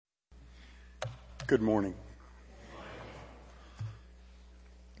Good morning.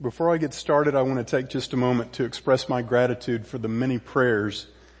 Before I get started, I want to take just a moment to express my gratitude for the many prayers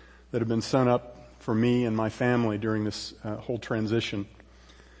that have been sent up for me and my family during this whole transition.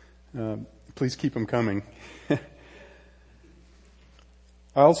 Please keep them coming. I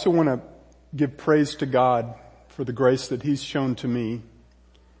also want to give praise to God for the grace that He's shown to me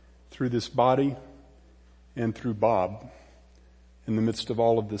through this body and through Bob in the midst of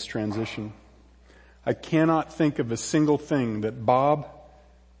all of this transition. I cannot think of a single thing that Bob,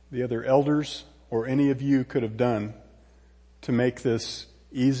 the other elders, or any of you could have done to make this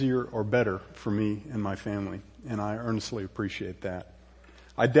easier or better for me and my family, and I earnestly appreciate that.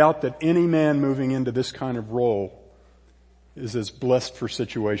 I doubt that any man moving into this kind of role is as blessed for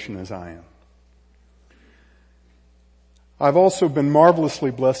situation as I am. I've also been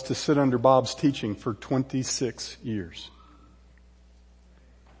marvelously blessed to sit under Bob's teaching for 26 years.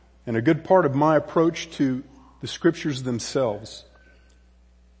 And a good part of my approach to the scriptures themselves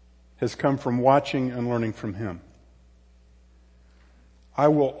has come from watching and learning from him. I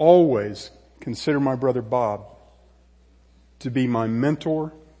will always consider my brother Bob to be my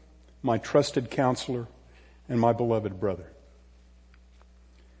mentor, my trusted counselor, and my beloved brother.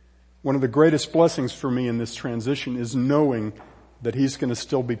 One of the greatest blessings for me in this transition is knowing that he's going to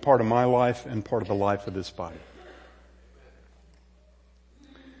still be part of my life and part of the life of this body.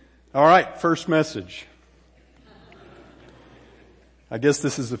 All right, first message. I guess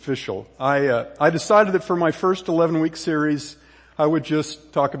this is official. I decided that for my first 11-week series, I would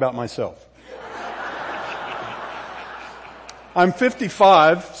just talk about myself. I'm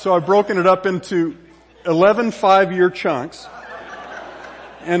 55, so I've broken it up into 11 5-year chunks.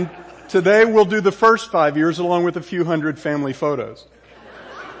 And today we'll do the first 5 years along with a few hundred family photos.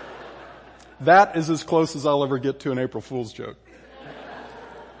 That is as close as I'll ever get to an April Fool's joke.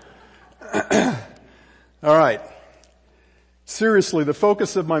 All right. Seriously, the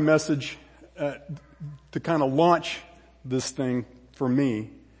focus of my message to kind of launch this thing for me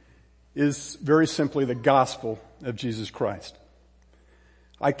is very simply the gospel of Jesus Christ.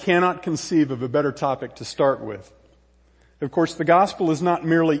 I cannot conceive of a better topic to start with. Of course, the gospel is not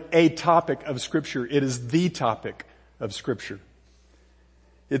merely a topic of Scripture. It is the topic of Scripture.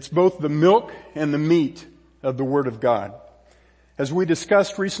 It's both the milk and the meat of the Word of God. As we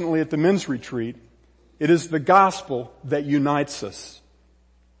discussed recently at the men's retreat, it is the gospel that unites us.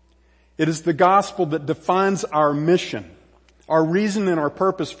 It is the gospel that defines our mission, our reason and our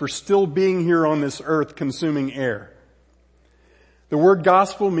purpose for still being here on this earth consuming air. The word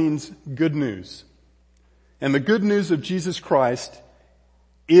gospel means good news. And the good news of Jesus Christ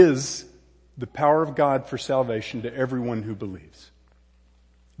is the power of God for salvation to everyone who believes.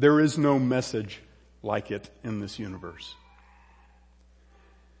 There is no message like it in this universe.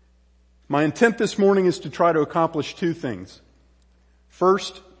 My intent this morning is to try to accomplish two things.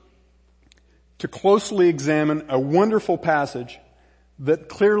 First, to closely examine a wonderful passage that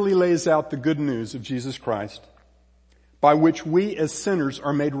clearly lays out the good news of Jesus Christ, by which we as sinners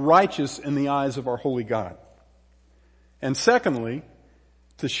are made righteous in the eyes of our holy God. And secondly,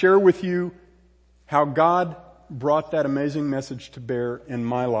 to share with you how God brought that amazing message to bear in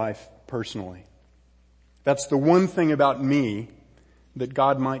my life personally. That's the one thing about me that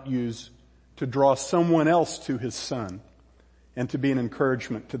God might use to draw someone else to His Son and to be an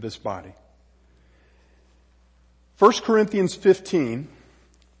encouragement to this body. 1 Corinthians 15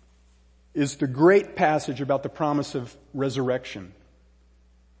 is the great passage about the promise of resurrection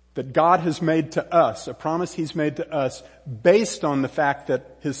that God has made to us, a promise He's made to us based on the fact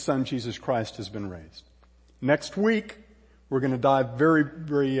that His Son Jesus Christ has been raised. Next week, we're going to dive very,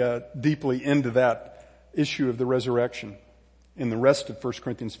 very deeply into that issue of the resurrection in the rest of 1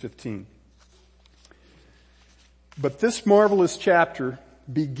 Corinthians 15. But this marvelous chapter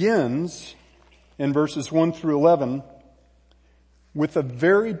begins in verses 1 through 11 with a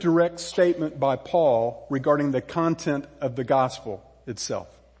very direct statement by Paul regarding the content of the gospel itself.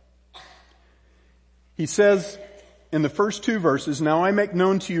 He says in the first two verses, "Now I make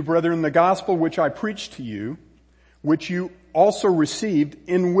known to you, brethren, the gospel which I preached to you, which you also received,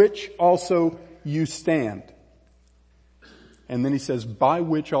 in which also you stand." And then he says, "By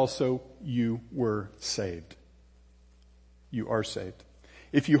which also you were saved." You are saved.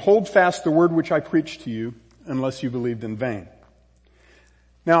 "If you hold fast the word which I preached to you, unless you believed in vain."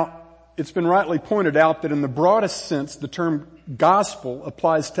 Now, it's been rightly pointed out that in the broadest sense, the term gospel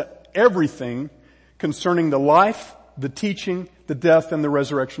applies to everything concerning the life, the teaching, the death, and the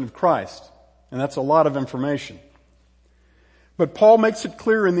resurrection of Christ. And that's a lot of information. But Paul makes it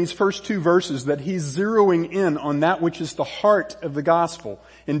clear in these first two verses that he's zeroing in on that which is the heart of the gospel.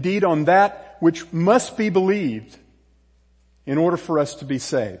 Indeed, on that which must be believed in order for us to be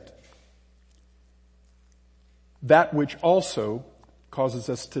saved. That which also causes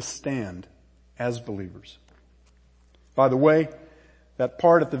us to stand as believers. By the way, that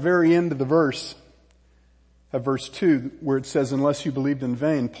part at the very end of the verse, of verse 2, where it says, unless you believed in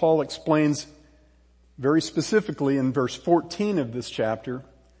vain, Paul explains very specifically in verse 14 of this chapter,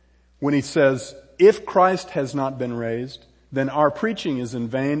 when he says, if Christ has not been raised, then our preaching is in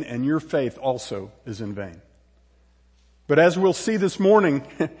vain and your faith also is in vain. But as we'll see this morning,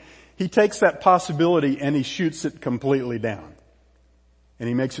 he takes that possibility and he shoots it completely down. And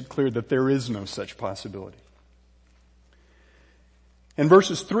he makes it clear that there is no such possibility. In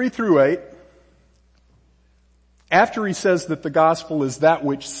verses 3 through 8, after he says that the gospel is that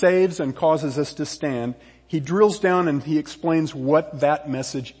which saves and causes us to stand, he drills down and he explains what that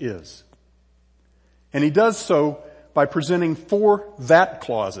message is. And he does so by presenting 4 that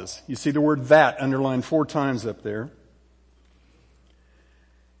clauses. You see the word that underlined 4 times up there.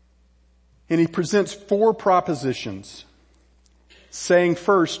 And he presents 4 propositions, saying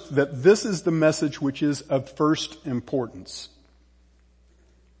first that this is the message which is of first importance.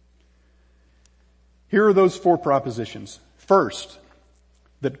 Here are those 4 propositions. First,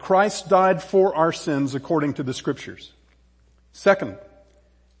 that Christ died for our sins according to the Scriptures. Second,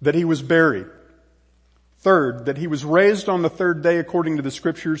 that he was buried. Third, that he was raised on the 3rd day according to the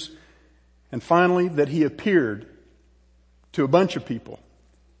Scriptures. And finally, that he appeared to a bunch of people.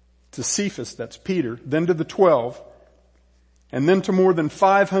 To Cephas, that's Peter, then to the 12, and then to more than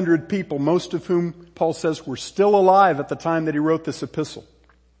 500 people, most of whom Paul says were still alive at the time that he wrote this epistle.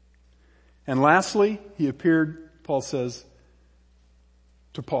 And lastly, he appeared, Paul says,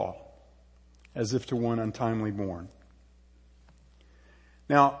 to Paul, as if to one untimely born.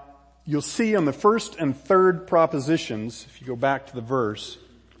 Now, you'll see on the first and third propositions, if you go back to the verse,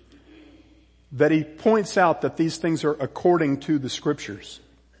 that he points out that these things are according to the Scriptures.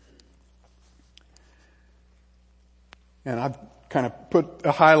 And I've kind of put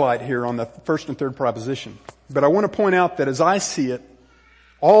a highlight here on the first and third proposition. But I want to point out that as I see it,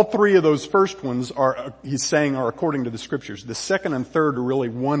 all 3 of those first ones he's saying are according to the Scriptures. The second and third are really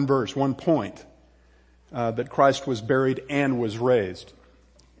one verse, one point, that Christ was buried and was raised,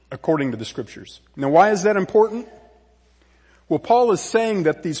 according to the Scriptures. Now why is that important? Well, Paul is saying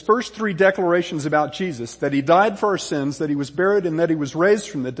that these first 3 declarations about Jesus, that he died for our sins, that he was buried, and that he was raised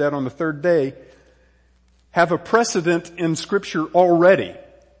from the dead on the 3rd day, have a precedent in Scripture already.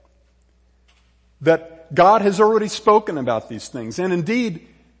 That God has already spoken about these things. And indeed,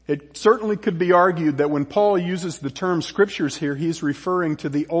 it certainly could be argued that when Paul uses the term Scriptures here, he's referring to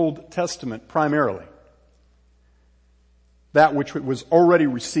the Old Testament primarily. That which was already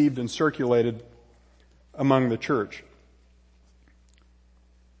received and circulated among the church.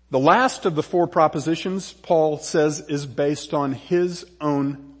 The last of the 4 propositions, Paul says, is based on his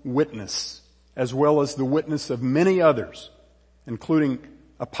own witness, as well as the witness of many others, including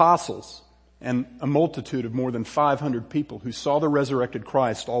apostles and a multitude of more than 500 people who saw the resurrected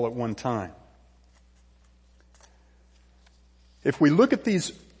Christ all at one time. If we look at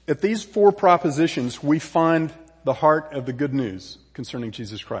these 4 propositions, we find the heart of the good news concerning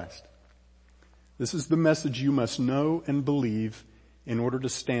Jesus Christ. This is the message you must know and believe in order to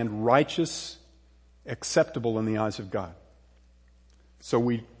stand righteous, acceptable in the eyes of God.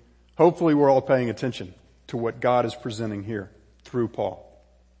 So hopefully we're all paying attention to what God is presenting here through Paul.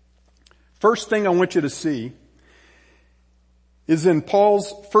 First thing I want you to see is in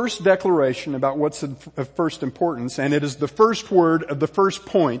Paul's first declaration about what's of first importance, and it is the first word of the first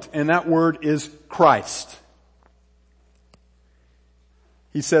point, and that word is Christ.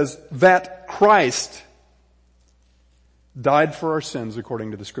 He says that Christ died for our sins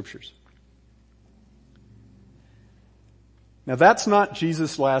according to the Scriptures. Now that's not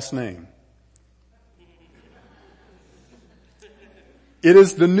Jesus' last name. It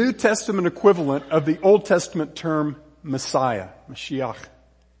is the New Testament equivalent of the Old Testament term Messiah, Mashiach,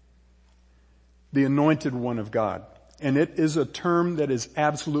 the anointed one of God. And it is a term that is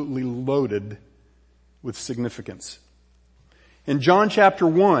absolutely loaded with significance. In John chapter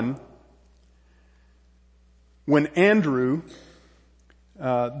 1, when Andrew,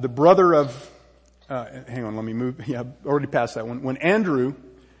 the brother of, hang on, let me move. Yeah, I've already passed that one. When Andrew,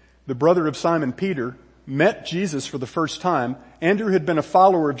 the brother of Simon Peter, met Jesus for the first time, Andrew had been a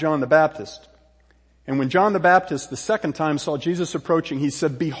follower of John the Baptist. And when John the Baptist the second time saw Jesus approaching, he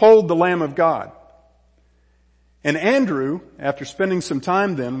said, "Behold the Lamb of God." And Andrew, after spending some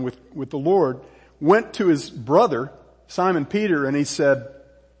time then with the Lord, went to his brother, Simon Peter, and he said,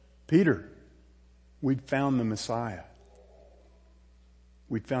 "Peter, we'd found the Messiah.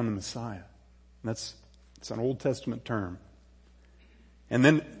 We'd found the Messiah." It's an Old Testament term. And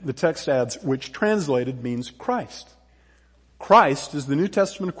then the text adds, which translated means Christ. Christ is the New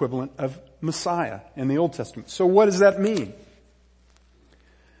Testament equivalent of Messiah in the Old Testament. So what does that mean?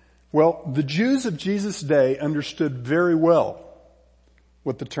 Well, the Jews of Jesus' day understood very well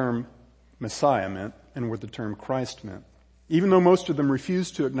what the term Messiah meant and what the term Christ meant, even though most of them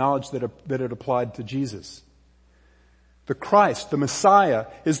refused to acknowledge that it applied to Jesus. The Christ, the Messiah,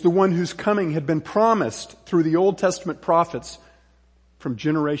 is the one whose coming had been promised through the Old Testament prophets from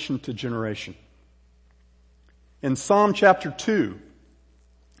generation to generation. In Psalm chapter 2,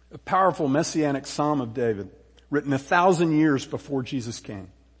 a powerful messianic psalm of David, written 1,000 years before Jesus came,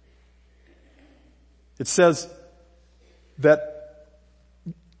 it says that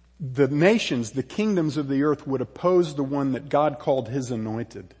the nations, the kingdoms of the earth would oppose the one that God called his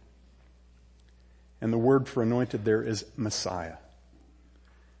anointed. And the word for anointed there is Messiah.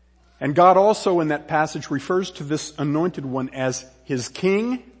 And God also in that passage refers to this anointed one as his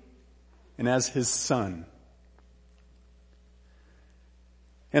king and as his son.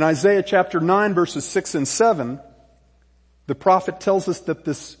 In Isaiah chapter 9 verses 6 and 7, the prophet tells us that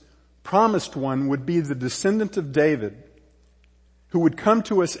this promised one would be the descendant of David, who would come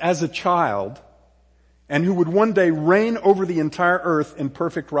to us as a child and who would one day reign over the entire earth in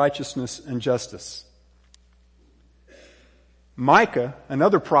perfect righteousness and justice. Micah,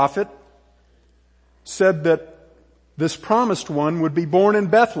 another prophet, said that this promised one would be born in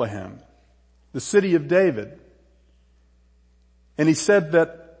Bethlehem, the city of David. And he said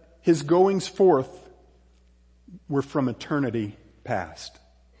that his goings forth were from eternity past.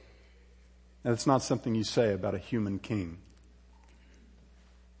 Now, that's not something you say about a human king,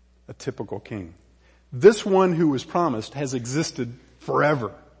 a typical king. This one who was promised has existed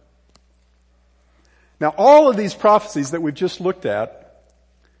forever. Now, all of these prophecies that we've just looked at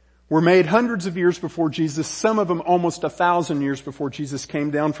were made hundreds of years before Jesus, some of them almost 1,000 years before Jesus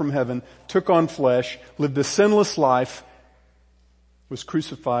came down from heaven, took on flesh, lived a sinless life, was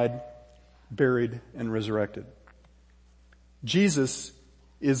crucified, buried, and resurrected. Jesus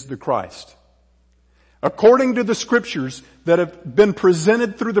is the Christ. According to the scriptures that have been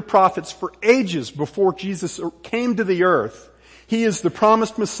presented through the prophets for ages before Jesus came to the earth, he is the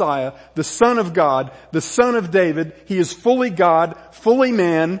promised Messiah, the Son of God, the Son of David. He is fully God, fully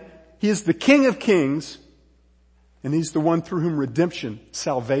man. He is the King of Kings, and he's the one through whom redemption,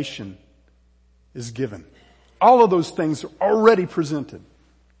 salvation is given. All of those things are already presented,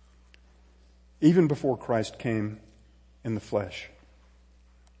 even before Christ came in the flesh.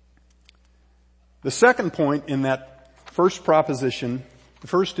 The second point in that first proposition, the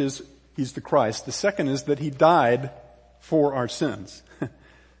first is he's the Christ. The second is that he died for our sins.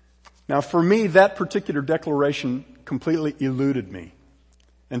 Now for me, that particular declaration completely eluded me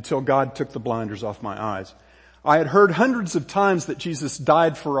until God took the blinders off my eyes. I had heard hundreds of times that Jesus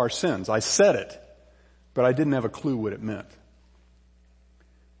died for our sins. I said it, but I didn't have a clue what it meant.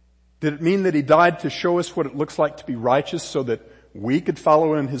 Did it mean that he died to show us what it looks like to be righteous so that we could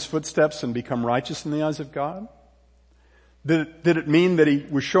follow in his footsteps and become righteous in the eyes of God? Did it mean that he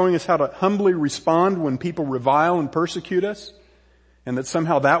was showing us how to humbly respond when people revile and persecute us, and that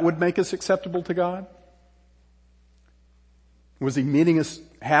somehow that would make us acceptable to God? Was he meeting us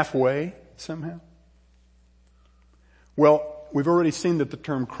halfway somehow? Well, we've already seen that the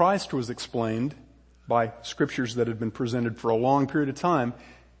term Christ was explained by scriptures that had been presented for a long period of time,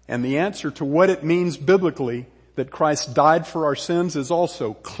 and the answer to what it means biblically that Christ died for our sins is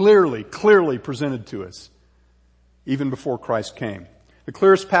also clearly presented to us, even before Christ came. The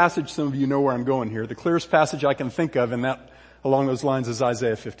clearest passage, some of you know where I'm going here, the clearest passage I can think of in that, along those lines, is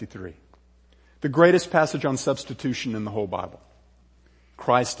Isaiah 53. The greatest passage on substitution in the whole Bible.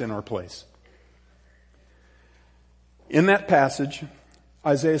 Christ in our place. In that passage,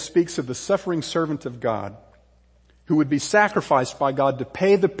 Isaiah speaks of the suffering servant of God who would be sacrificed by God to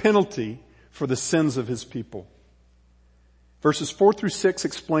pay the penalty for the sins of his people. Verses 4 through 6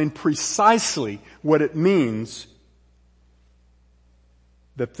 explain precisely what it means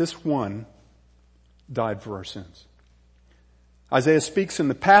that this one died for our sins. Isaiah speaks in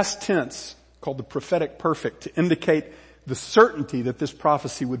the past tense, called the prophetic perfect, to indicate the certainty that this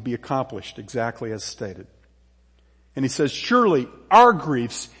prophecy would be accomplished exactly as stated. And he says, surely our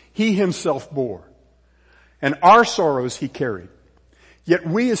griefs he himself bore, and our sorrows he carried. Yet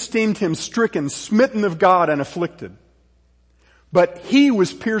we esteemed him stricken, smitten of God, and afflicted. But he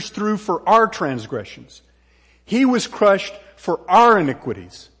was pierced through for our transgressions. He was crushed for our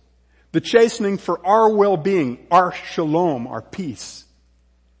iniquities. The chastening for our well-being, our shalom, our peace,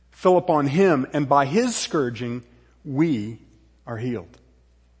 fell upon him, and by his scourging we are healed.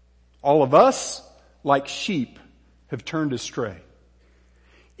 All of us, like sheep, have turned astray.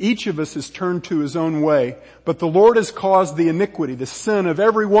 Each of us has turned to his own way, but the Lord has caused the iniquity, the sin of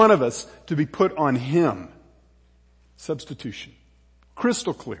every one of us to be put on him. Substitution.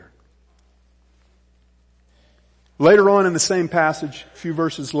 Crystal clear. Later on in the same passage, a few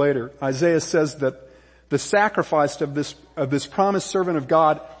verses later, Isaiah says that the sacrifice of this promised servant of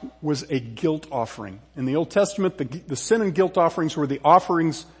God was a guilt offering. In the Old Testament, the sin and guilt offerings were the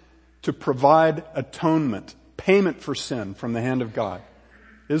offerings to provide atonement, payment for sin from the hand of God.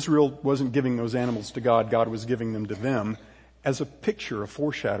 Israel wasn't giving those animals to God. God was giving them to them as a picture, a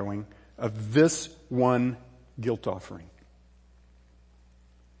foreshadowing of this one guilt offering.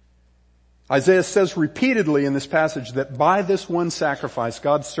 Isaiah says repeatedly in this passage that by this one sacrifice,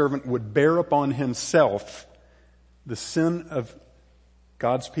 God's servant would bear upon himself the sin of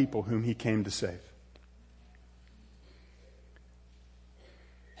God's people whom he came to save.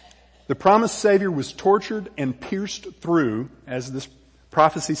 The promised Savior was tortured and pierced through, as this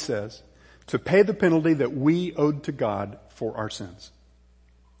prophecy says, to pay the penalty that we owed to God for our sins.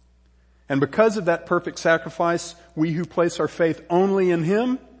 And because of that perfect sacrifice, we who place our faith only in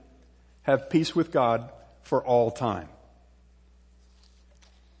him have peace with God for all time.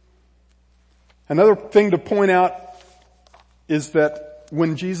 Another thing to point out is that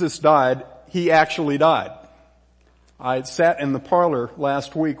when Jesus died, he actually died. I sat in the parlor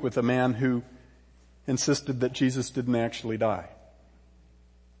last week with a man who insisted that Jesus didn't actually die.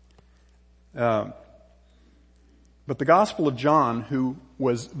 But the Gospel of John, who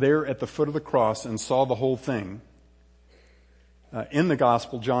was there at the foot of the cross and saw the whole thing, in the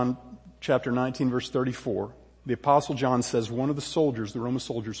Gospel, John chapter 19 verse 34, the Apostle John says one of the soldiers, the Roman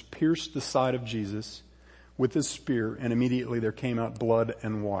soldiers, pierced the side of Jesus with his spear, and immediately there came out blood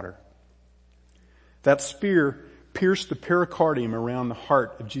and water. That spear pierced the pericardium around the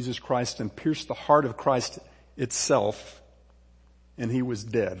heart of Jesus Christ and pierced the heart of Christ itself, and he was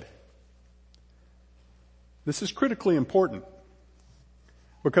dead. This is critically important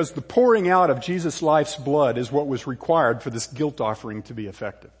because the pouring out of Jesus' life's blood is what was required for this guilt offering to be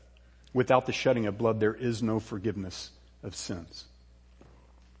effective. Without the shedding of blood, there is no forgiveness of sins.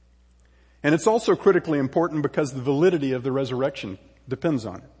 And it's also critically important because the validity of the resurrection depends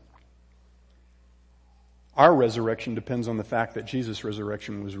on it. Our resurrection depends on the fact that Jesus'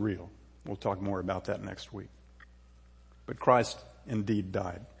 resurrection was real. We'll talk more about that next week. But Christ indeed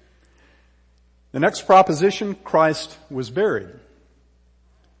died. The next proposition, Christ was buried.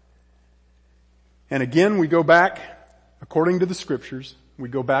 And again, we go back, according to the scriptures, we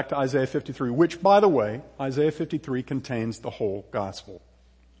go back to Isaiah 53, which, by the way, Isaiah 53 contains the whole gospel.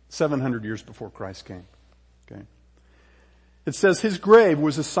 700 years before Christ came. Okay. It says, his grave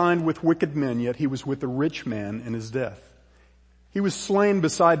was assigned with wicked men, yet he was with a rich man in his death. He was slain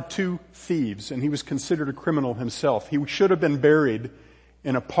beside two thieves, and he was considered a criminal himself. He should have been buried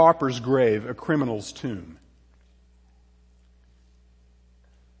in a pauper's grave, a criminal's tomb.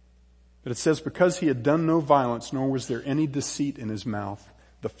 But it says, because he had done no violence, nor was there any deceit in his mouth,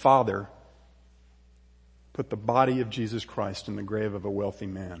 the Father put the body of Jesus Christ in the grave of a wealthy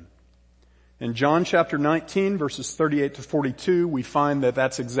man. In John chapter 19, verses 38 to 42, we find that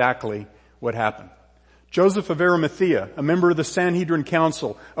that's exactly what happened. Joseph of Arimathea, a member of the Sanhedrin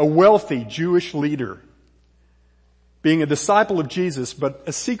Council, a wealthy Jewish leader, being a disciple of Jesus, but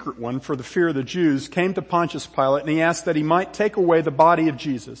a secret one for the fear of the Jews, came to Pontius Pilate and he asked that he might take away the body of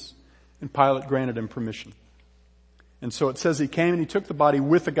Jesus. And Pilate granted him permission. And so it says he came and he took the body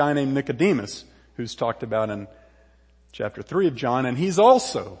with a guy named Nicodemus, who's talked about in chapter 3 of John, and he's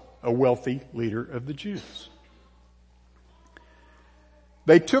also a wealthy leader of the Jews.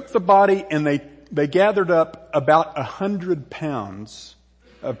 They took the body and they gathered up about 100 pounds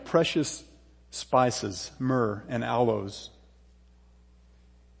of precious spices, myrrh and aloes.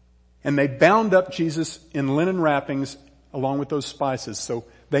 And they bound up Jesus in linen wrappings along with those spices. So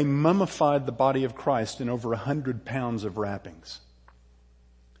they mummified the body of Christ in over 100 pounds of wrappings,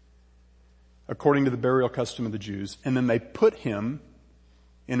 according to the burial custom of the Jews. And then they put him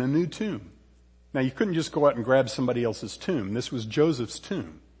in a new tomb. Now you couldn't just go out and grab somebody else's tomb. This was Joseph's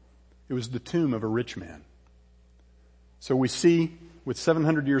tomb. It was the tomb of a rich man. So we see with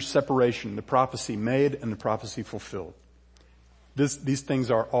 700 years separation, the prophecy made and the prophecy fulfilled. These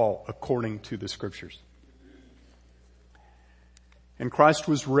things are all according to the scriptures. And Christ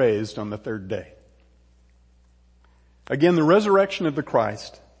was raised on the third day. Again, the resurrection of the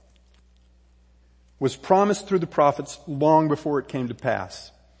Christ was promised through the prophets long before it came to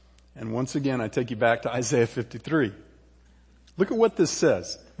pass. And once again, I take you back to Isaiah 53. Look at what this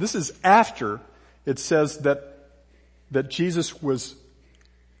says. This is after it says that Jesus was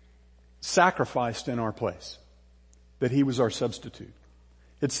sacrificed in our place, that he was our substitute.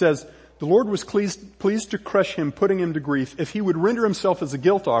 It says, the Lord was pleased to crush him, putting him to grief, if he would render himself as a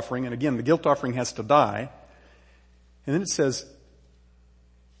guilt offering. And again, the guilt offering has to die. And then it says,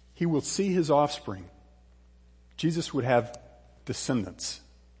 he will see his offspring. Jesus would have descendants,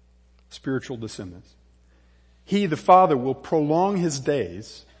 spiritual descendants. He, the Father, will prolong his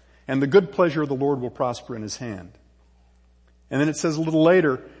days, and the good pleasure of the Lord will prosper in his hand. And then it says a little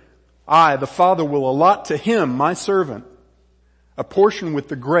later, I, the Father, will allot to him, my servant, a portion with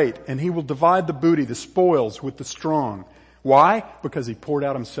the great, and he will divide the booty, the spoils, with the strong. Why? Because he poured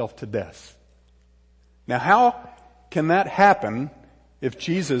out himself to death. Now how can that happen if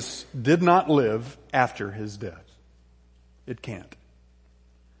Jesus did not live after his death? It can't.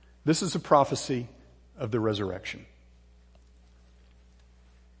 This is a prophecy of the resurrection.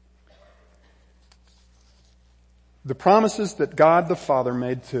 The promises that God the Father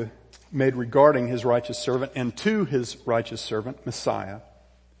made regarding his righteous servant and to his righteous servant, Messiah,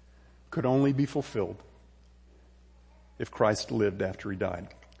 could only be fulfilled if Christ lived after he died.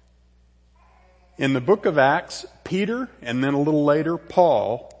 In the book of Acts, Peter and then a little later,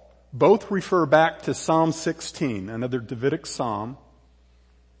 Paul, both refer back to Psalm 16, another Davidic psalm.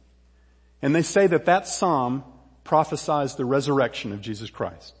 And they say that that psalm prophesies the resurrection of Jesus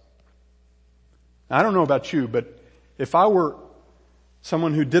Christ. Now, I don't know about you, but if I were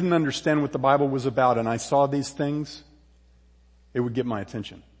someone who didn't understand what the Bible was about and I saw these things, it would get my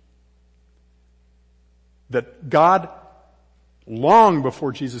attention. That God, long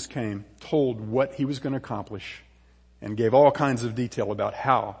before Jesus came, told what he was going to accomplish and gave all kinds of detail about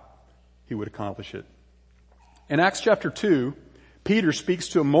how he would accomplish it. In Acts chapter 2, Peter speaks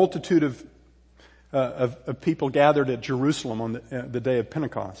to a multitude of people gathered at Jerusalem on the day of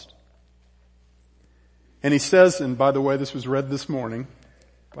Pentecost. And he says, and by the way, this was read this morning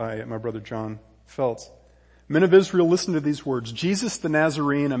by my brother John Feltz, men of Israel, listen to these words. Jesus the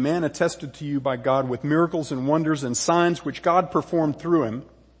Nazarene, a man attested to you by God with miracles and wonders and signs which God performed through him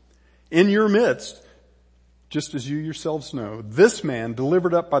in your midst, just as you yourselves know. This man,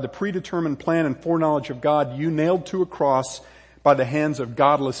 delivered up by the predetermined plan and foreknowledge of God, you nailed to a cross by the hands of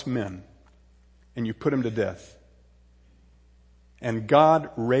godless men, and you put him to death. And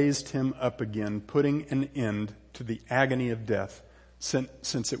God raised him up again, putting an end to the agony of death,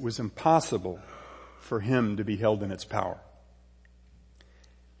 since it was impossible for him to be held in its power.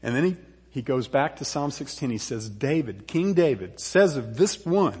 And then he goes back to Psalm 16. He says, David, King David, says of this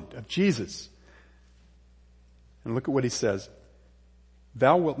one, of Jesus, and look at what he says,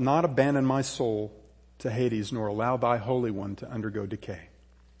 thou wilt not abandon my soul to Hades, nor allow thy Holy One to undergo decay.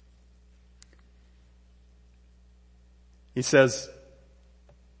 He says,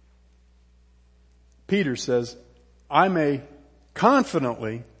 Peter says, I may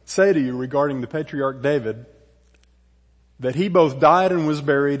confidently say to you regarding the patriarch David that he both died and was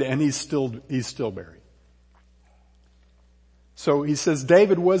buried, and he's still buried. So he says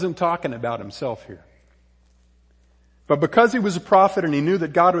David wasn't talking about himself here. But because he was a prophet and he knew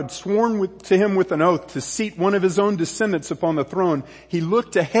that God had sworn to him with an oath to seat one of his own descendants upon the throne, he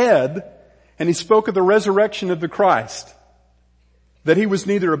looked ahead and he spoke of the resurrection of the Christ, that he was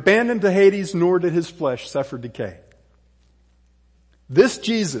neither abandoned to Hades nor did his flesh suffer decay. This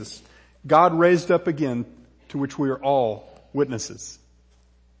Jesus, God raised up again, to which we are all witnesses.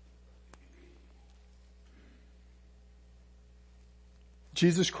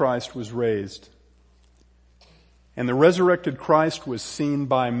 Jesus Christ was raised, and the resurrected Christ was seen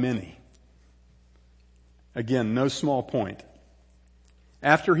by many. Again, no small point.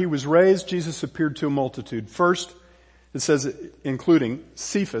 After he was raised, Jesus appeared to a multitude. First, it says, including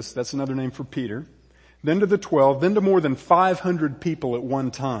Cephas, that's another name for Peter, then to the 12, then to more than 500 people at one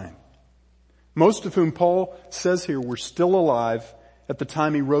time. Most of whom Paul says here were still alive at the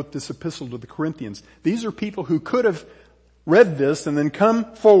time he wrote this epistle to the Corinthians. These are people who could have read this and then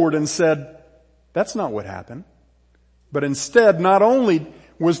come forward and said, that's not what happened. But instead, not only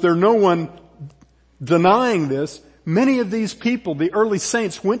was there no one denying this, many of these people, the early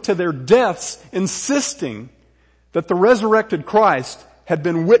saints, went to their deaths insisting that the resurrected Christ had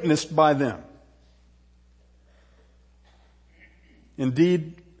been witnessed by them.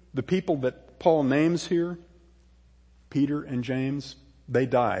 Indeed, the people that Paul names here, Peter and James, they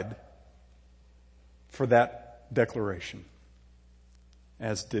died for that declaration,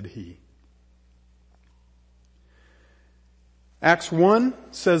 as did he. Acts 1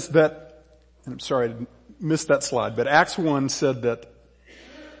 says that, and I'm sorry I missed that slide, but Acts 1 said that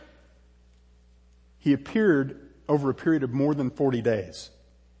he appeared over a period of more than 40 days.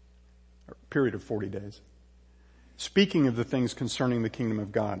 Or a period of 40 days. speaking of the things concerning the kingdom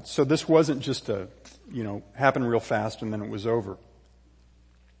of God. So this wasn't just happened real fast and then it was over.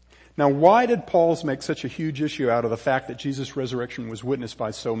 Now, why did Paul make such a huge issue out of the fact that Jesus' resurrection was witnessed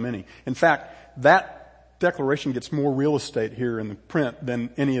by so many? In fact, that declaration gets more real estate here in the print than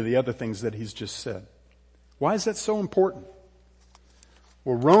any of the other things that he's just said. Why is that so important?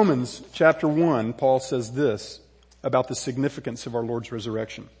 Well, Romans chapter 1, Paul says this about the significance of our Lord's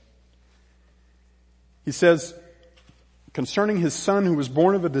resurrection. He says, concerning his Son who was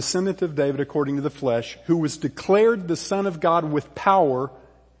born of a descendant of David according to the flesh, who was declared the Son of God with power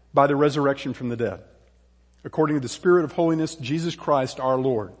by the resurrection from the dead, according to the Spirit of holiness, Jesus Christ our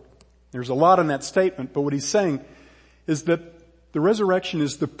Lord. There's a lot in that statement, but what he's saying is that the resurrection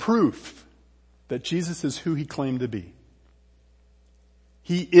is the proof that Jesus is who he claimed to be.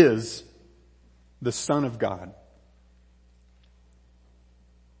 He is the Son of God.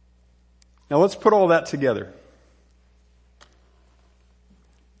 Now let's put all that together.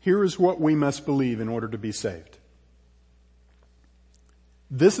 Here is what we must believe in order to be saved.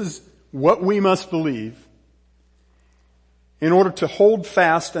 This is what we must believe in order to hold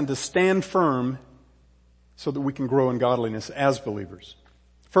fast and to stand firm so that we can grow in godliness as believers.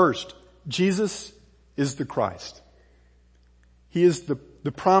 First, Jesus is the Christ. He is the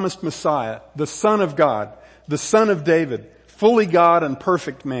promised Messiah, the Son of God, the Son of David, fully God and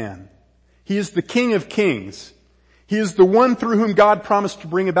perfect man. He is the King of Kings. He is the one through whom God promised to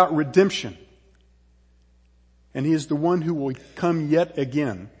bring about redemption. And he is the one who will come yet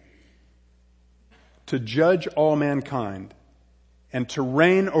again to judge all mankind and to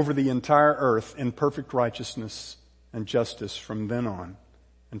reign over the entire earth in perfect righteousness and justice from then on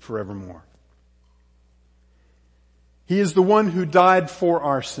and forevermore. He is the one who died for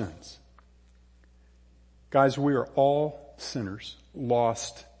our sins. Guys, we are all sinners,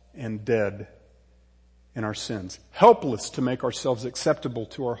 lost and dead in our sins, helpless to make ourselves acceptable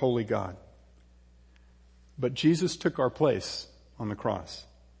to our holy God. But Jesus took our place on the cross.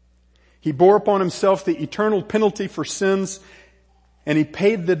 He bore upon himself the eternal penalty for sins, and he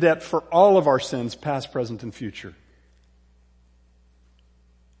paid the debt for all of our sins, past, present, and future.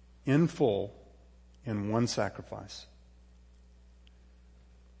 In full, in one sacrifice.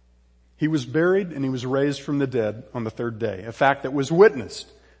 He was buried and he was raised from the dead on the third day, a fact that was witnessed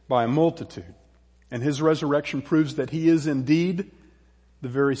by a multitude. And his resurrection proves that he is indeed the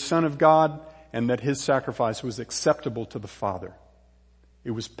very Son of God and that his sacrifice was acceptable to the Father.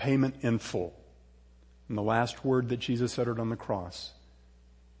 It was payment in full. And the last word that Jesus uttered on the cross,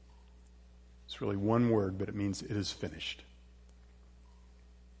 it's really one word, but it means it is finished.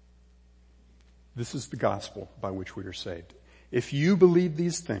 This is the gospel by which we are saved. If you believe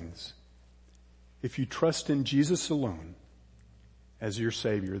these things, if you trust in Jesus alone as your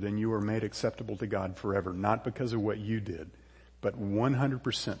Savior, then you are made acceptable to God forever, not because of what you did, but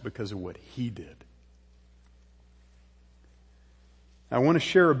 100% because of what he did. I want to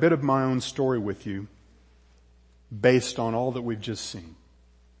share a bit of my own story with you based on all that we've just seen.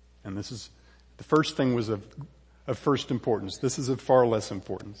 And this is, the first thing was of first importance. This is of far less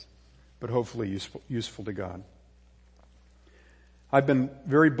importance, but hopefully useful to God. I've been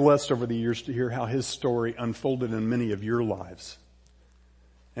very blessed over the years to hear how his story unfolded in many of your lives.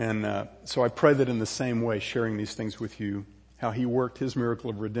 And so I pray that in the same way, sharing these things with you, how he worked his miracle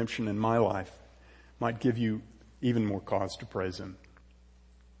of redemption in my life might give you even more cause to praise him.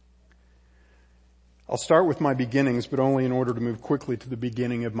 I'll start with my beginnings, but only in order to move quickly to the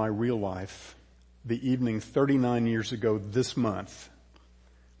beginning of my real life, the evening 39 years ago this month,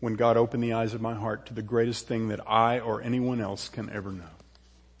 when God opened the eyes of my heart to the greatest thing that I or anyone else can ever know.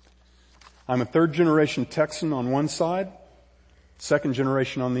 I'm a third generation Texan on one side, second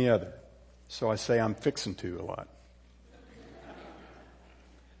generation on the other. So I say I'm fixin' to a lot.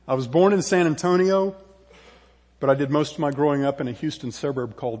 I was born in San Antonio, but I did most of my growing up in a Houston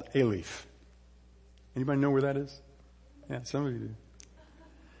suburb called Alief. Anybody know where that is? Yeah, some of you do.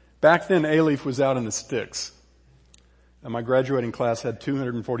 Back then, Alief was out in the sticks. And my graduating class had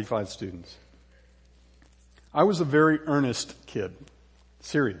 245 students. I was a very earnest kid.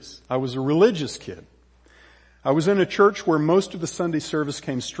 Serious. I was a religious kid. I was in a church where most of the Sunday service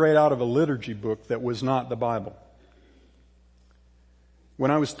came straight out of a liturgy book that was not the Bible. When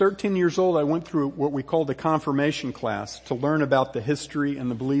I was 13 years old, I went through what we called a confirmation class to learn about the history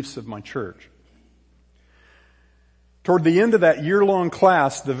and the beliefs of my church. Toward the end of that year-long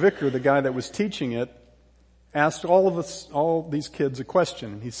class, the vicar, the guy that was teaching it, asked all these kids a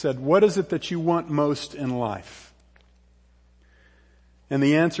question. He said, "What is it that you want most in life?" And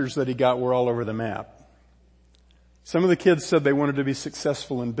the answers that he got were all over the map. Some of the kids said they wanted to be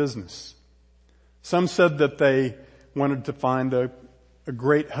successful in business. Some said that they wanted to find a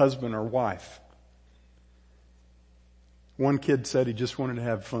great husband or wife. One kid said he just wanted to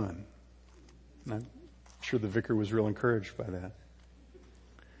have fun. And I'm sure the vicar was real encouraged by that.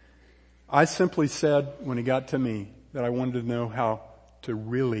 I simply said, when he got to me, that I wanted to know how to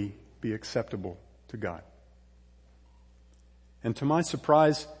really be acceptable to God. And to my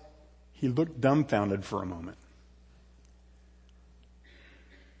surprise, he looked dumbfounded for a moment.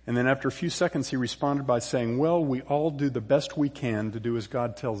 And then after a few seconds, he responded by saying, well, we all do the best we can to do as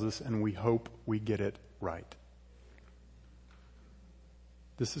God tells us, and we hope we get it right.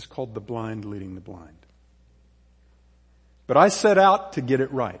 This is called the blind leading the blind. But I set out to get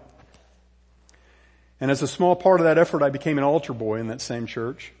it right. And as a small part of that effort, I became an altar boy in that same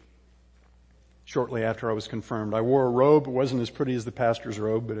church. Shortly after I was confirmed, I wore a robe. It wasn't as pretty as the pastor's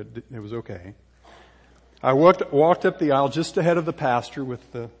robe, but it was okay. I walked up the aisle just ahead of the pastor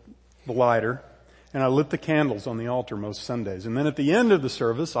with the lighter, and I lit the candles on the altar most Sundays. And then at the end of the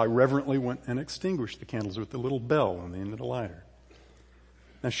service, I reverently went and extinguished the candles with the little bell on the end of the lighter.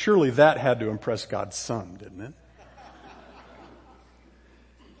 Now surely that had to impress God some, didn't it?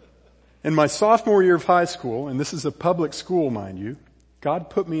 In my sophomore year of high school, and this is a public school, mind you, God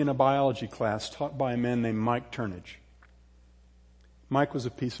put me in a biology class taught by a man named Mike Turnage. Mike was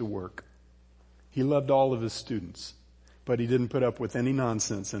a piece of work. He loved all of his students, but he didn't put up with any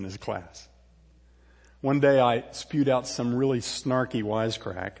nonsense in his class. One day I spewed out some really snarky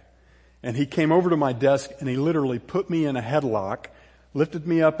wisecrack, and he came over to my desk and he literally put me in a headlock, lifted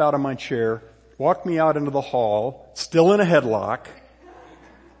me up out of my chair, walked me out into the hall, still in a headlock,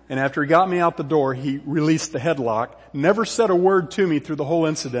 and after he got me out the door, he released the headlock, never said a word to me through the whole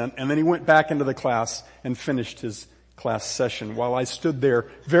incident, and then he went back into the class and finished his class session while I stood there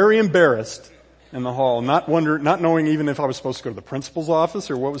very embarrassed in the hall, not knowing even if I was supposed to go to the principal's office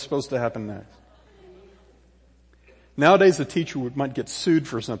or what was supposed to happen next. Nowadays a teacher might get sued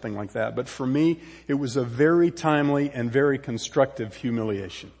for something like that, but for me it was a very timely and very constructive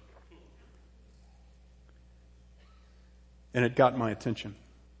humiliation. And it got my attention.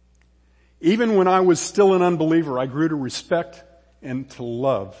 Even when I was still an unbeliever, I grew to respect and to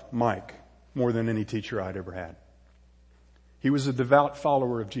love Mike more than any teacher I'd ever had. He was a devout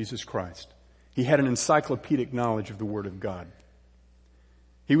follower of Jesus Christ. He had an encyclopedic knowledge of the Word of God.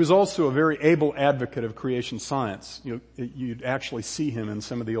 He was also a very able advocate of creation science. You'd actually see him in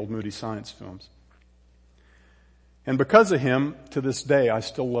some of the old Moody Science films. And because of him, to this day, I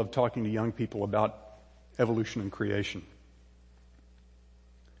still love talking to young people about evolution and creation.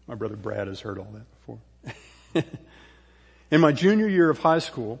 My brother Brad has heard all that before. In my junior year of high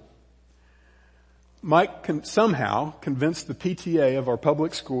school, Mike somehow convinced the PTA of our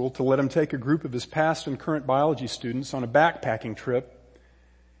public school to let him take a group of his past and current biology students on a backpacking trip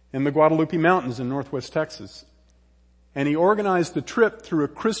in the Guadalupe Mountains in northwest Texas. And he organized the trip through a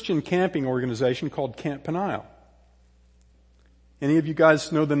Christian camping organization called Camp Peniel. Any of you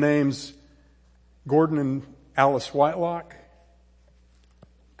guys know the names Gordon and Alice Whitelock?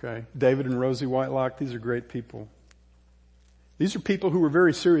 Okay. David and Rosie Whitelock, these are great people. These are people who were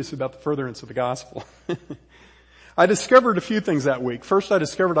very serious about the furtherance of the gospel. I discovered a few things that week. First, I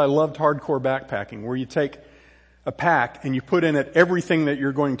discovered I loved hardcore backpacking, where you take a pack and you put in it everything that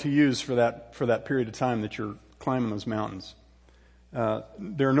you're going to use for that period of time that you're climbing those mountains.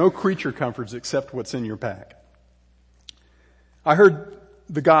 There are no creature comforts except what's in your pack. I heard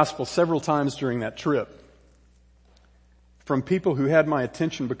the gospel several times during that trip from people who had my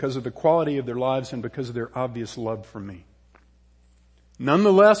attention because of the quality of their lives and because of their obvious love for me.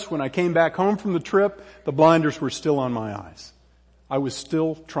 Nonetheless, when I came back home from the trip, the blinders were still on my eyes. I was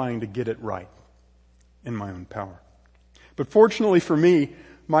still trying to get it right in my own power. But fortunately for me,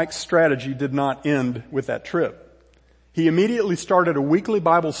 Mike's strategy did not end with that trip. He immediately started a weekly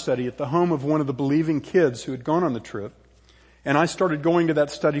Bible study at the home of one of the believing kids who had gone on the trip, and I started going to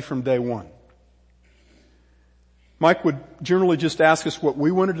that study from day one. Mike would generally just ask us what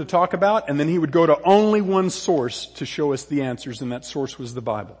we wanted to talk about, and then he would go to only one source to show us the answers, and that source was the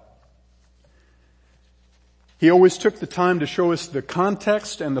Bible. He always took the time to show us the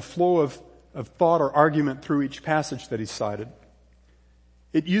context and the flow of thought or argument through each passage that he cited.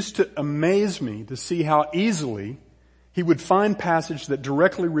 It used to amaze me to see how easily he would find passages that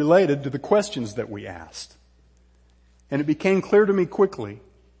directly related to the questions that we asked. And it became clear to me quickly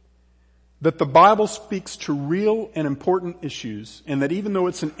that the Bible speaks to real and important issues, and that even though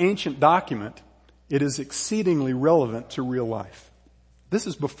it's an ancient document, it is exceedingly relevant to real life. This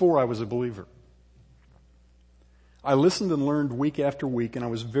is before I was a believer. I listened and learned week after week, and I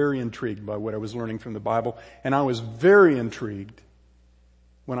was very intrigued by what I was learning from the Bible, and I was very intrigued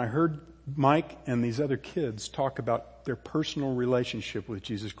when I heard Mike and these other kids talk about their personal relationship with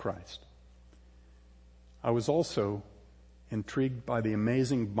Jesus Christ, I was also intrigued by the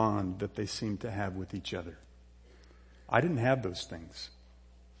amazing bond that they seemed to have with each other. I didn't have those things,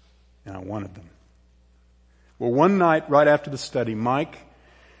 and I wanted them. Well, one night right after the study, Mike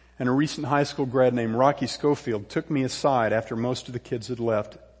and a recent high school grad named Rocky Schofield took me aside after most of the kids had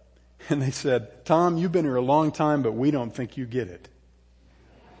left, and they said, "Tom, you've been here a long time, but we don't think you get it."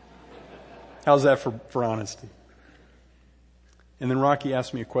 How's that for honesty? And then Rocky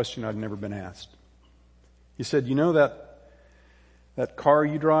asked me a question I'd never been asked. He said, "You know that car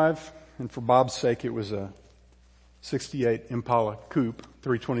you drive?" And for Bob's sake, it was a 68 Impala Coupe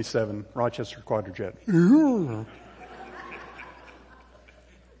 327 Rochester Quadrajet.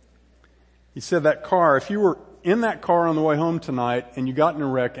 He said, "That car, if you were in that car on the way home tonight and you got in a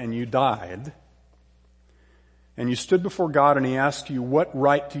wreck and you died, and you stood before God and He asked you, 'What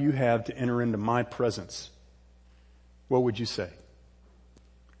right do you have to enter into my presence?' what would you say?"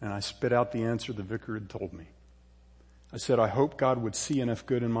 And I spit out the answer the vicar had told me. I said, "I hope God would see enough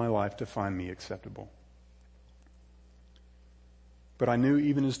good in my life to find me acceptable." But I knew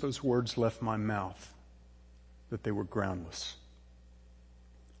even as those words left my mouth that they were groundless.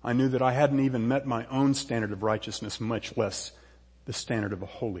 I knew that I hadn't even met my own standard of righteousness, much less the standard of a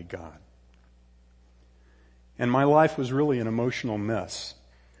holy God. And my life was really an emotional mess,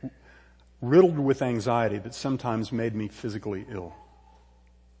 riddled with anxiety that sometimes made me physically ill.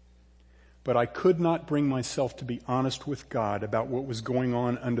 But I could not bring myself to be honest with God about what was going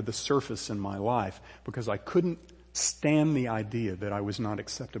on under the surface in my life because I couldn't stand the idea that I was not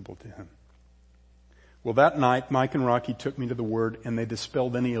acceptable to Him. Well, that night, Mike and Rocky took me to the Word and they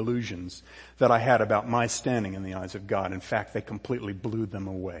dispelled any illusions that I had about my standing in the eyes of God. In fact, they completely blew them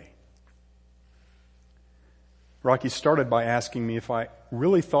away. Rocky started by asking me if I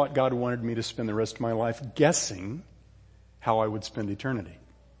really thought God wanted me to spend the rest of my life guessing how I would spend eternity.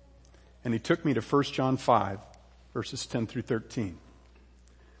 And he took me to 1 John 5, verses 10 through 13.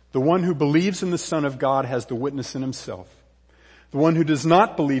 "The one who believes in the Son of God has the witness in himself. The one who does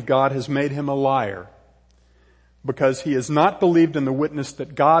not believe God has made him a liar, because he has not believed in the witness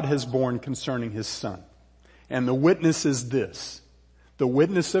that God has borne concerning His Son. And the witness is this. The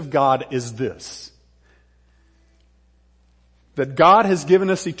witness of God is this. That God has given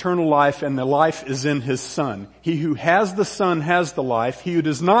us eternal life, and the life is in His Son. He who has the Son has the life. He who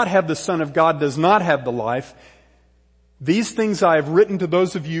does not have the Son of God does not have the life. These things I have written to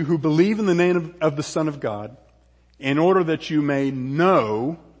those of you who believe in the name of the Son of God, in order that you may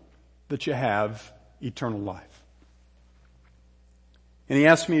know that you have eternal life." And he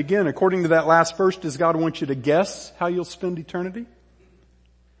asked me again, according to that last verse, does God want you to guess how you'll spend eternity?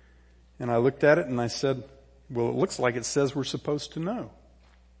 And I looked at it and I said, well, it looks like it says we're supposed to know.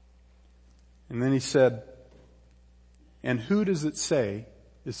 And then he said, and who does it say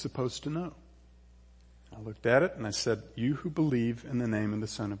is supposed to know? I looked at it and I said, you who believe in the name of the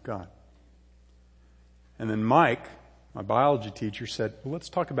Son of God. And then Mike, my biology teacher, said, well, let's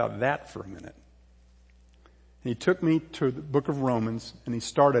talk about that for a minute. And he took me to the book of Romans, and he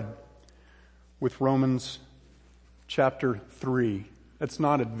started with Romans chapter 3. That's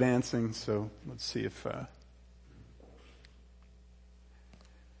not advancing, so let's see if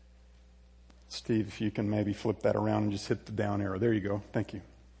Steve, if you can maybe flip that around and just hit the down arrow. There you go. Thank you.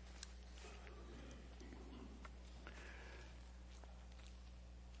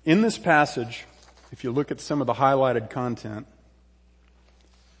 In this passage, if you look at some of the highlighted content,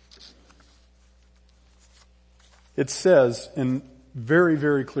 it says in very,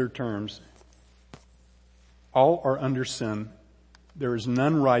 very clear terms, all are under sin. There is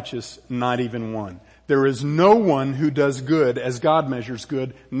none righteous, not even one. There is no one who does good as God measures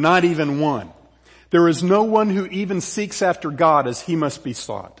good, not even one. There is no one who even seeks after God as He must be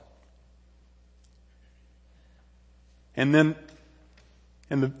sought. And then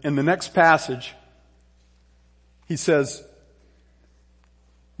in the next passage, he says,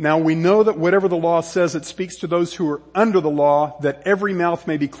 now we know that whatever the law says, it speaks to those who are under the law, that every mouth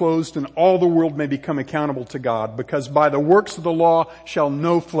may be closed and all the world may become accountable to God, because by the works of the law shall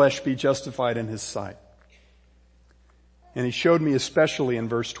no flesh be justified in His sight. And he showed me especially in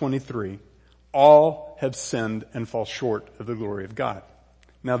verse 23, all have sinned and fall short of the glory of God.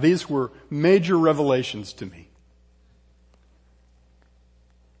 Now these were major revelations to me.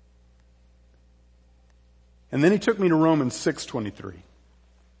 And then he took me to Romans 6:23.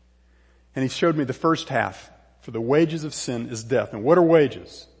 And he showed me the first half. For the wages of sin is death. And what are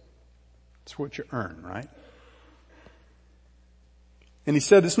wages? It's what you earn, right? And he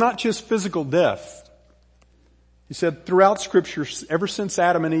said it's not just physical death. He said, throughout Scripture, ever since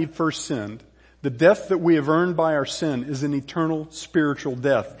Adam and Eve first sinned, the death that we have earned by our sin is an eternal spiritual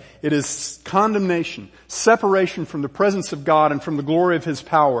death. It is condemnation, separation from the presence of God and from the glory of His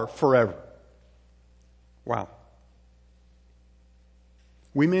power forever. Wow.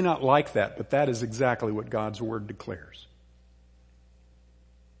 We may not like that, but that is exactly what God's Word declares.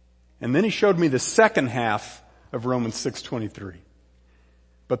 And then He showed me the second half of Romans 6:23.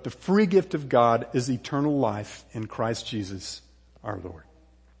 But the free gift of God is eternal life in Christ Jesus our Lord.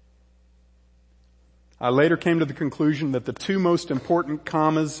 I later came to the conclusion that the two most important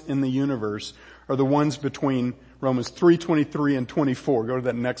commas in the universe are the ones between Romans 3:23 and 24. Go to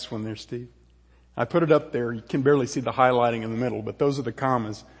that next one there, Steve. I put it up there. You can barely see the highlighting in the middle, but those are the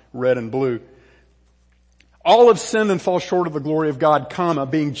commas, red and blue. All have sinned and fall short of the glory of God, comma,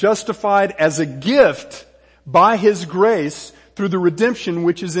 being justified as a gift by His grace through the redemption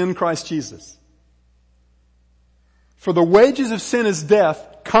which is in Christ Jesus. For the wages of sin is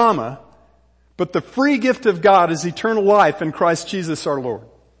death, comma, but the free gift of God is eternal life in Christ Jesus our Lord.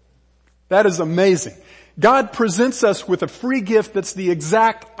 That is amazing. God presents us with a free gift that's the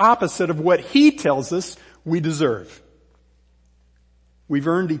exact opposite of what He tells us we deserve. We've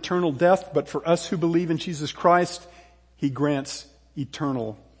earned eternal death, but for us who believe in Jesus Christ, He grants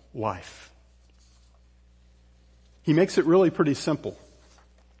eternal life. He makes it really pretty simple.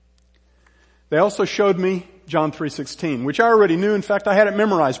 They also showed me John 3:16, which I already knew. In fact, I had it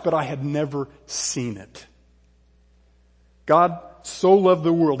memorized, but I had never seen it. God so loved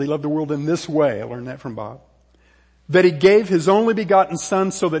the world, He loved the world in this way, I learned that from Bob, that He gave His only begotten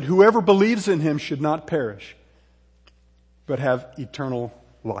Son so that whoever believes in Him should not perish, but have eternal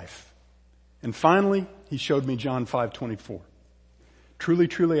life. And finally, He showed me John 5:24. Truly,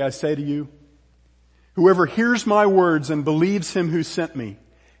 truly, I say to you, whoever hears my words and believes Him who sent me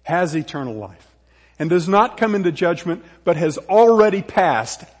has eternal life and does not come into judgment, but has already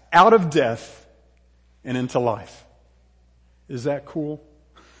passed out of death and into life. Is that cool?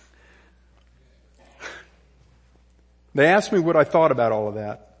 They asked me what I thought about all of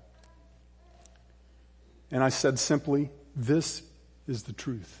that. And I said simply, this is the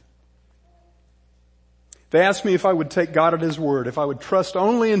truth. They asked me if I would take God at His word, if I would trust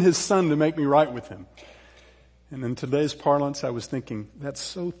only in His Son to make me right with Him. And in today's parlance, I was thinking, that's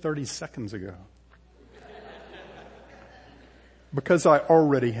so 30 seconds ago. Because I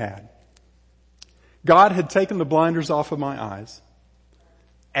already had. God had taken the blinders off of my eyes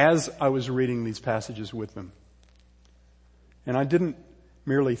as I was reading these passages with them. And I didn't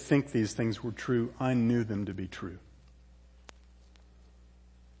merely think these things were true, I knew them to be true.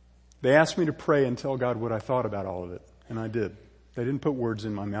 They asked me to pray and tell God what I thought about all of it, and I did. They didn't put words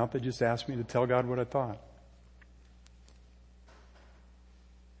in my mouth, they just asked me to tell God what I thought.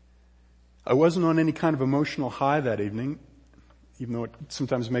 I wasn't on any kind of emotional high that evening, even though it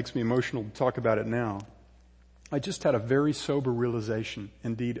sometimes makes me emotional to talk about it now. I just had a very sober realization,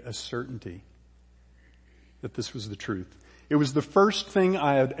 indeed a certainty, that this was the truth. It was the first thing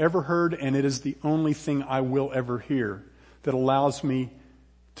I had ever heard, and it is the only thing I will ever hear that allows me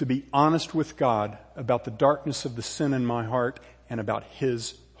to be honest with God about the darkness of the sin in my heart and about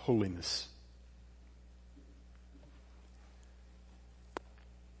His holiness.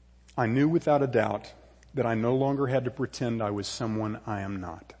 I knew without a doubt that I no longer had to pretend I was someone I am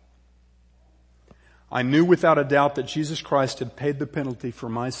not. I knew without a doubt that Jesus Christ had paid the penalty for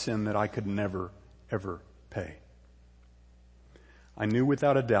my sin that I could never, ever pay. I knew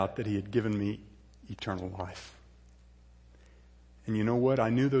without a doubt that He had given me eternal life. And you know what? I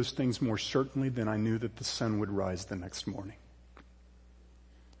knew those things more certainly than I knew that the sun would rise the next morning.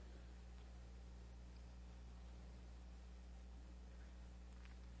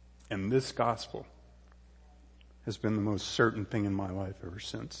 And this gospel has been the most certain thing in my life ever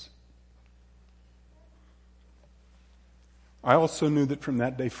since. I also knew that from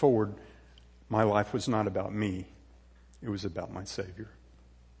that day forward, my life was not about me. It was about my Savior.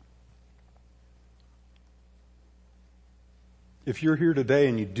 If you're here today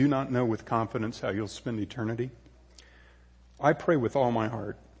and you do not know with confidence how you'll spend eternity, I pray with all my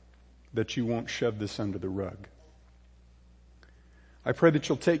heart that you won't shove this under the rug. I pray that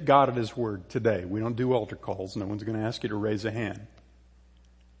you'll take God at His word today. We don't do altar calls. No one's going to ask you to raise a hand.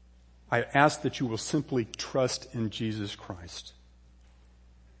 I ask that you will simply trust in Jesus Christ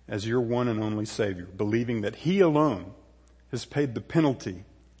as your one and only Savior, believing that He alone has paid the penalty,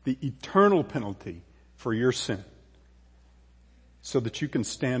 the eternal penalty for your sin, so that you can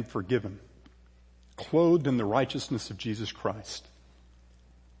stand forgiven, clothed in the righteousness of Jesus Christ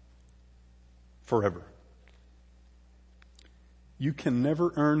forever. You can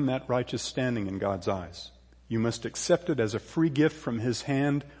never earn that righteous standing in God's eyes. You must accept it as a free gift from his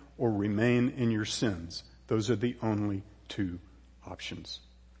hand or remain in your sins. Those are the only two options.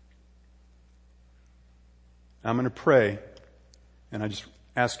 I'm going to pray, and I just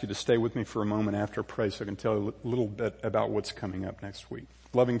ask you to stay with me for a moment after I pray so I can tell you a little bit about what's coming up next week.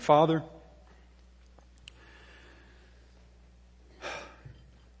 Loving Father,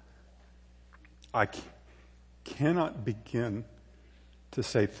 I cannot begin to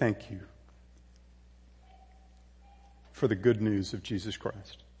say thank you for the good news of Jesus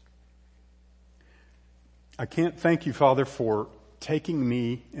Christ. I can't thank you, Father, for taking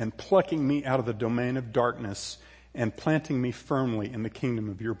me and plucking me out of the domain of darkness and planting me firmly in the kingdom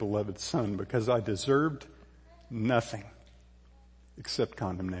of your beloved Son, because I deserved nothing except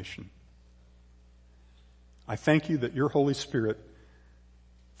condemnation. I thank you that your Holy Spirit,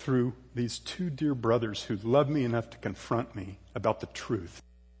 through these two dear brothers who loved me enough to confront me about the truth,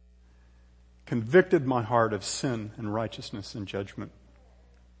 convicted my heart of sin and righteousness and judgment,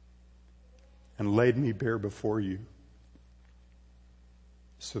 and laid me bare before you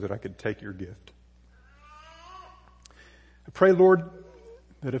so that I could take your gift. I pray, Lord,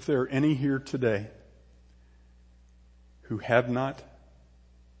 that if there are any here today who have not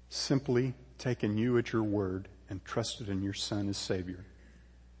simply taken you at your word and trusted in your Son as Savior,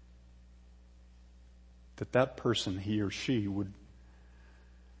 that person, he or she, would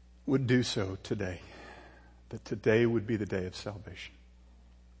do so today. That today would be the day of salvation.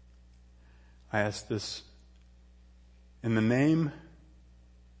 I ask this in the name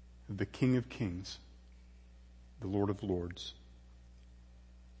of the King of Kings, the Lord of Lords,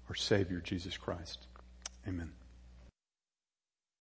 our Savior, Jesus Christ. Amen.